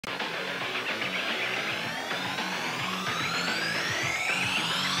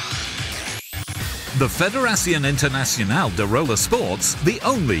The Fédération Internationale de Roller Sports, the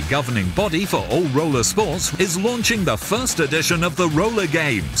only governing body for all roller sports, is launching the first edition of the Roller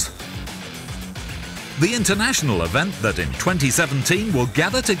Games. The international event that in 2017 will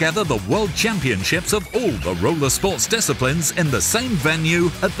gather together the World Championships of all the roller sports disciplines in the same venue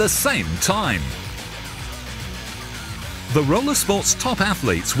at the same time. The roller sports top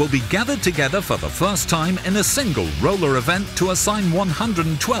athletes will be gathered together for the first time in a single roller event to assign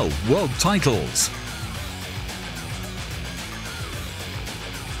 112 world titles.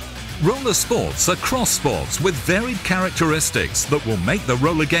 Roller sports are cross sports with varied characteristics that will make the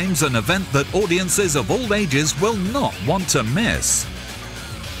Roller Games an event that audiences of all ages will not want to miss.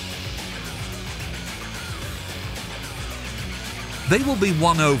 They will be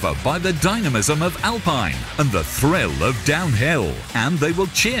won over by the dynamism of alpine and the thrill of downhill, and they will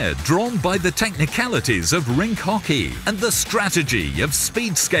cheer drawn by the technicalities of rink hockey and the strategy of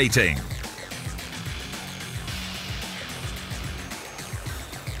speed skating.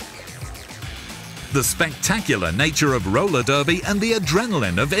 The spectacular nature of roller derby and the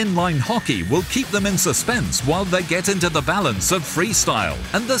adrenaline of inline hockey will keep them in suspense while they get into the balance of freestyle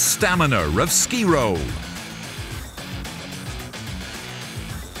and the stamina of ski roll.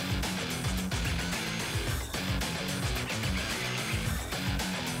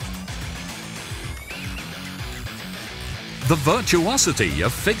 The virtuosity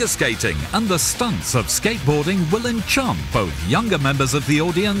of figure skating and the stunts of skateboarding will enchant both younger members of the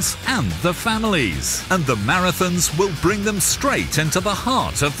audience and the families, and the marathons will bring them straight into the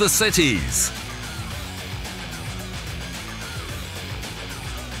heart of the cities.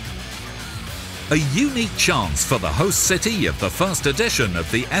 A unique chance for the host city of the first edition of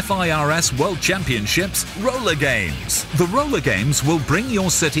the FIRS World Championships Roller Games. The Roller Games will bring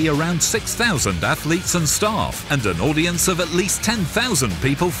your city around 6,000 athletes and staff and an audience of at least 10,000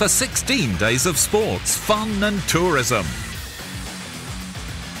 people for 16 days of sports, fun and tourism.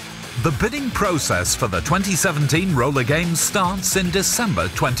 The bidding process for the 2017 Roller Games starts in December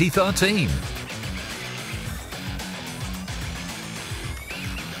 2013.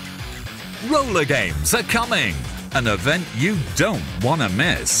 Roller Games are coming, an event you don't want to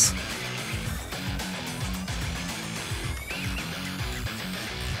miss.